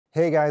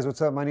Hey guys,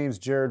 what's up? My name is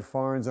Jerod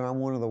Farnes and I'm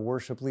one of the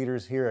worship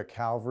leaders here at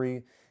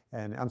Calvary.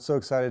 And I'm so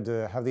excited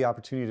to have the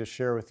opportunity to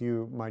share with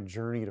you my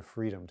journey to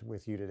freedom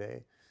with you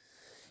today.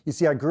 You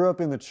see, I grew up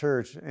in the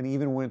church and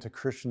even went to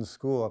Christian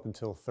school up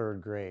until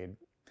third grade.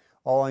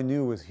 All I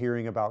knew was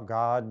hearing about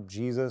God,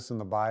 Jesus, and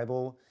the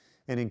Bible.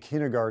 And in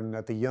kindergarten,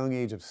 at the young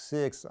age of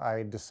 6,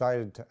 I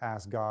decided to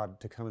ask God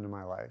to come into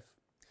my life.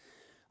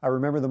 I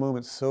remember the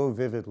moment so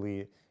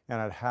vividly, and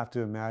I'd have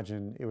to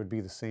imagine it would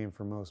be the same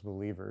for most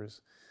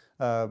believers.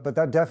 But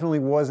that definitely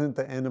wasn't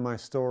the end of my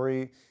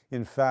story.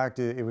 In fact,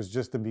 it was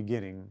just the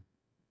beginning.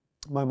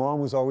 My mom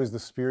was always the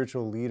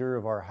spiritual leader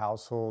of our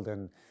household,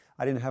 and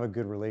I didn't have a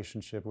good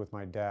relationship with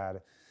my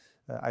dad.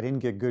 I didn't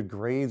get good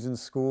grades in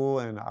school,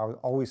 and I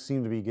always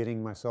seemed to be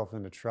getting myself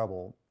into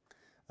trouble.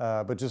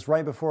 But just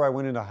right before I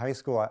went into high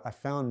school, I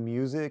found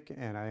music,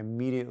 and I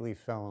immediately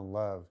fell in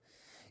love.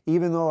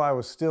 Even though I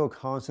was still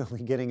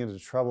constantly getting into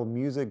trouble,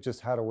 music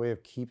just had a way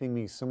of keeping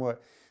me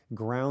somewhat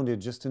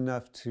grounded, just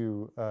enough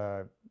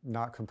to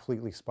not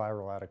completely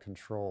spiral out of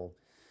control.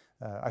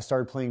 I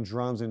started playing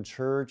drums in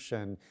church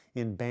and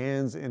in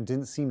bands and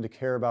didn't seem to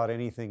care about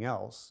anything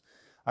else.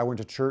 I went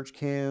to church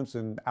camps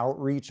and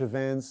outreach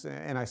events,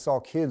 and I saw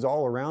kids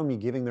all around me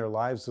giving their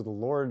lives to the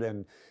Lord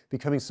and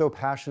becoming so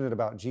passionate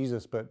about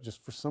Jesus, but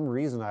just for some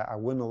reason, I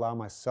wouldn't allow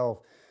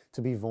myself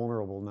to be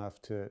vulnerable enough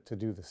to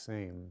do the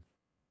same.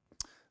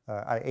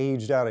 I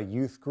aged out of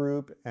youth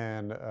group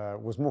and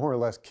was more or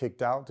less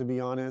kicked out, to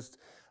be honest.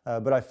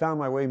 But I found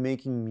my way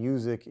making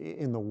music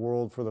in the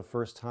world for the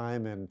first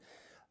time, and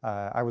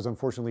I was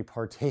unfortunately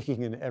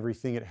partaking in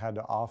everything it had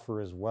to offer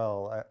as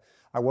well.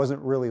 I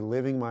wasn't really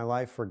living my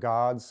life for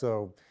God,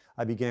 so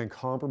I began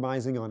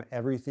compromising on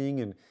everything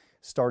and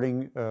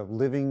starting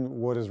living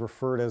what is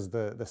referred as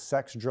the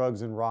sex,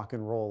 drugs, and rock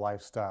and roll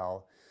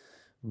lifestyle.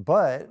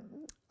 But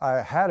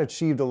I had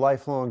achieved a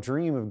lifelong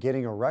dream of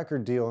getting a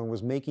record deal and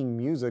was making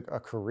music a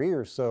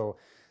career, so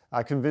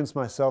I convinced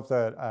myself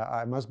that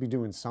I must be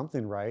doing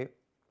something right.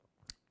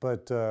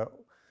 But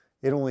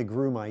it only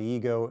grew my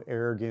ego,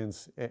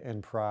 arrogance,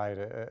 and pride,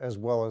 as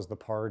well as the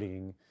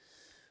partying.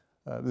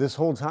 This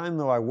whole time,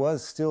 though, I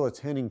was still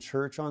attending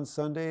church on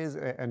Sundays,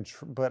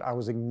 but I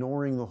was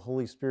ignoring the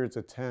Holy Spirit's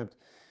attempt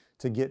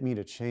to get me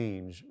to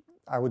change.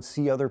 I would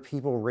see other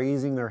people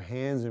raising their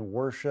hands in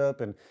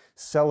worship and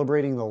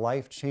celebrating the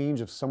life change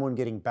of someone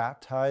getting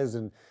baptized,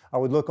 and I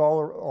would look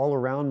all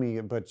around me,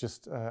 but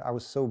just I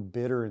was so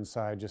bitter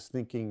inside, just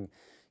thinking,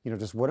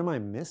 just what am I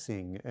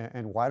missing?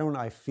 And why don't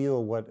I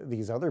feel what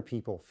these other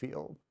people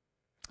feel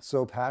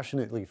so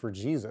passionately for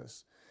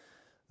Jesus?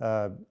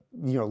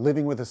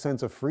 Living with a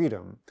sense of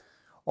freedom.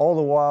 All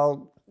the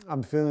while,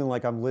 I'm feeling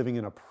like I'm living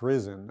in a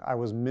prison. I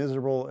was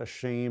miserable,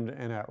 ashamed,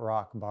 and at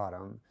rock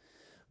bottom.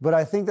 But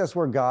I think that's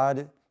where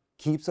God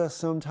keeps us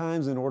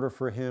sometimes in order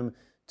for Him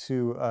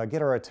to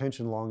get our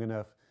attention long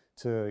enough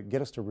to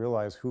get us to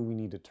realize who we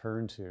need to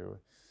turn to.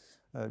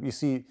 You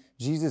see,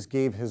 Jesus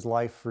gave His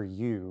life for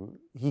you.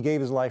 He gave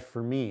His life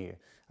for me.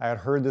 I had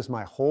heard this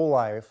my whole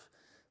life,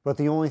 but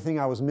the only thing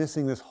I was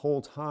missing this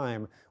whole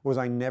time was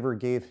I never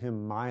gave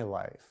Him my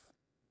life.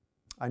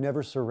 I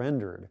never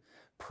surrendered.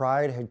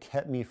 Pride had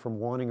kept me from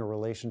wanting a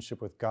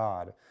relationship with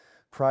God.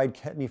 Pride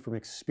kept me from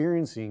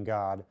experiencing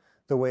God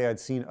the way I'd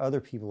seen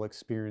other people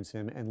experience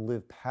Him and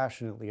live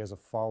passionately as a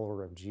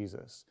follower of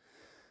Jesus.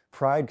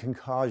 Pride can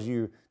cause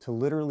you to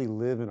literally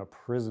live in a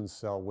prison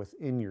cell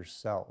within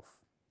yourself.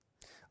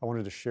 I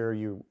wanted to share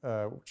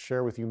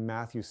with you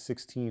Matthew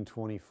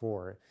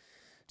 16:24.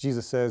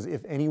 Jesus says,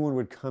 "If anyone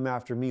would come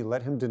after me,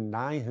 let him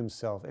deny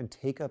himself and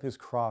take up his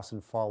cross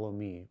and follow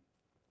me."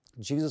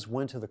 Jesus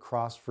went to the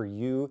cross for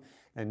you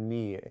and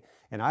me,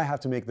 and I have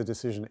to make the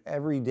decision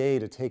every day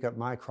to take up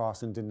my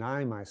cross and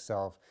deny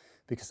myself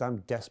because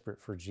I'm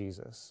desperate for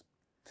Jesus.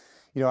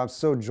 I'm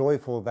so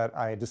joyful that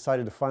I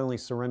decided to finally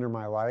surrender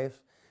my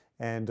life,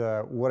 and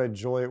what a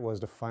joy it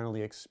was to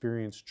finally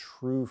experience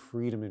true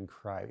freedom in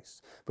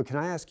Christ. But can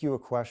I ask you a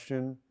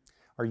question?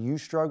 Are you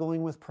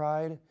struggling with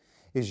pride?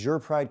 Is your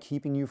pride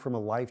keeping you from a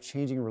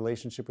life-changing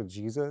relationship with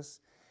Jesus?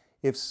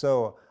 If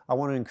so, I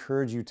want to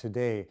encourage you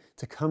today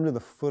to come to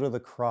the foot of the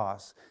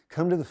cross,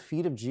 come to the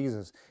feet of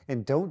Jesus,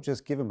 and don't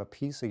just give Him a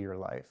piece of your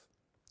life.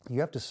 You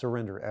have to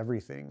surrender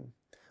everything.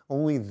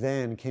 Only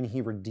then can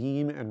He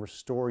redeem and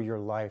restore your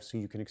life so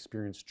you can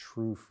experience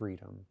true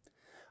freedom.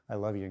 I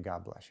love you and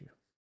God bless you.